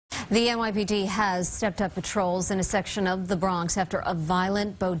The NYPD has stepped up patrols in a section of the Bronx after a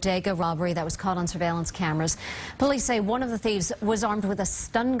violent bodega robbery that was caught on surveillance cameras. Police say one of the thieves was armed with a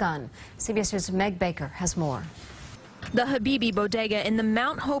stun gun. CBS News' Meg Baker has more. The Habibi Bodega in the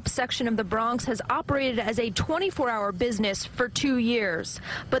Mount Hope section of the Bronx has operated as a 24-hour business for 2 years.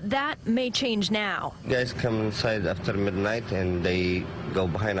 But that may change now. Guys come inside after midnight and they go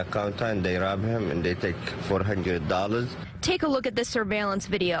behind a counter and they rob him and they take $400. Take a look at this surveillance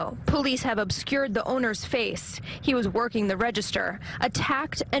video. Police have obscured the owner's face. He was working the register,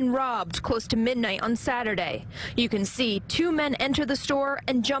 attacked and robbed close to midnight on Saturday. You can see 2 men enter the store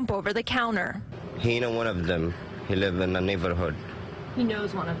and jump over the counter. He know one of them. He live in a neighborhood. He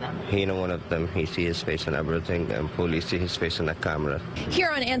knows one of them. He know one of them. He see his face and everything, and police see his face in the camera.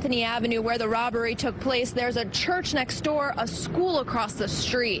 Here on Anthony Avenue, where the robbery took place, there's a church next door, a school across the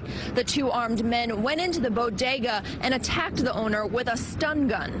street. The 2 armed men went into the bodega and attacked the owner with a stun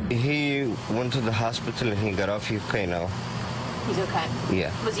gun. He went to the hospital and he got off. He's okay now. He's okay?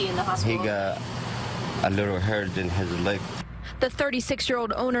 Yeah. Was he in the hospital? He got a little hurt in his leg. The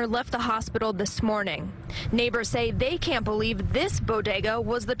 36-year-old owner left the hospital this morning. Neighbors say they can't believe this bodega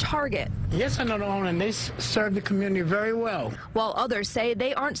was the target. Yes, I know the owner, and they serve the community very well. While others say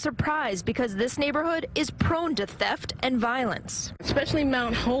they aren't surprised because this neighborhood is prone to theft and violence. Especially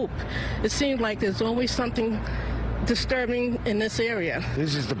Mount Hope. It seems like there's always something disturbing in this area.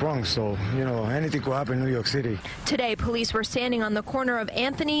 This is the Bronx, so, you know, anything could happen in New York City. Today, police were standing on the corner of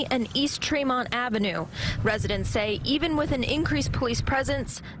Anthony and East Tremont Avenue. Residents say even with an increased police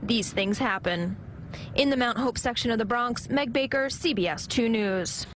presence, these things happen. In the Mount Hope section of the Bronx, Meg Baker, CBS 2 News.